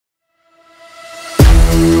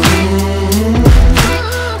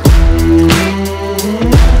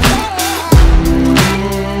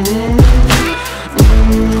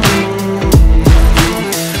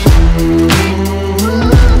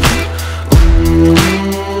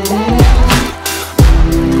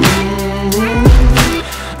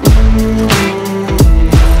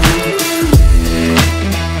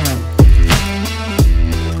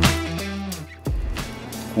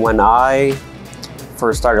When I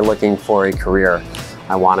first started looking for a career,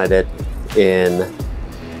 I wanted it in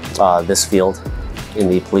this field, in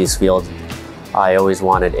the police field. I always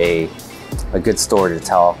wanted a good story to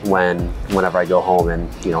tell whenever I go home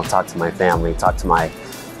and talk to my family, talk to my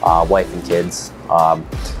wife and kids.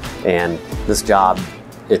 And this job,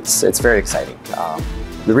 it's very exciting.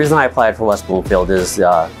 The reason I applied for West Bloomfield is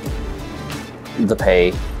the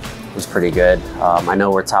pay was pretty good. I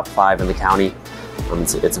know we're top 5 in the county.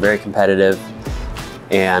 It's very competitive,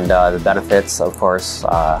 and the benefits, of course,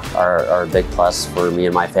 are a big plus for me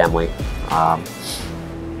and my family.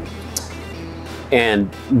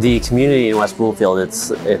 And the community in West Bloomfield,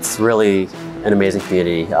 it's really an amazing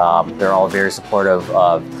community. They're all very supportive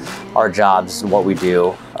of our jobs and what we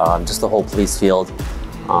do. Just the whole police field.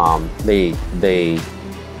 They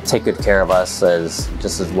take good care of us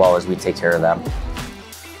just as well as we take care of them.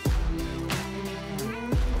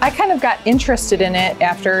 I kind of got interested in it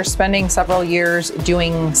after spending several years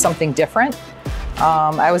doing something different.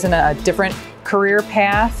 I was in a different career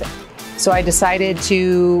path, so I decided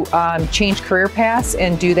to change career paths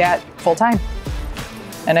and do that full time.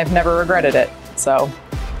 And I've never regretted it. So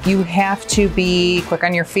you have to be quick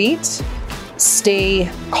on your feet, stay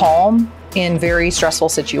calm in very stressful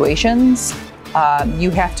situations. You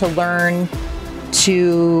have to learn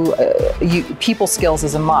to, people skills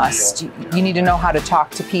is a must. You need to know how to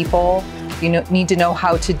talk to people. You need to know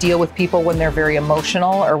how to deal with people when they're very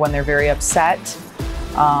emotional or when they're very upset.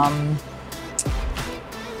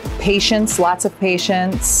 Patience, lots of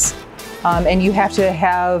patience. And you have to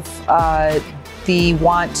have the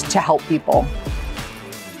want to help people.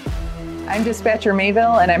 I'm Dispatcher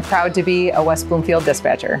Mayville, and I'm proud to be a West Bloomfield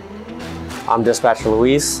dispatcher. I'm Dispatcher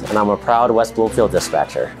Luis, and I'm a proud West Bloomfield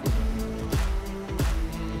dispatcher.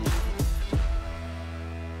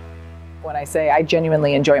 When I say I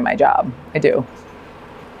genuinely enjoy my job, I do.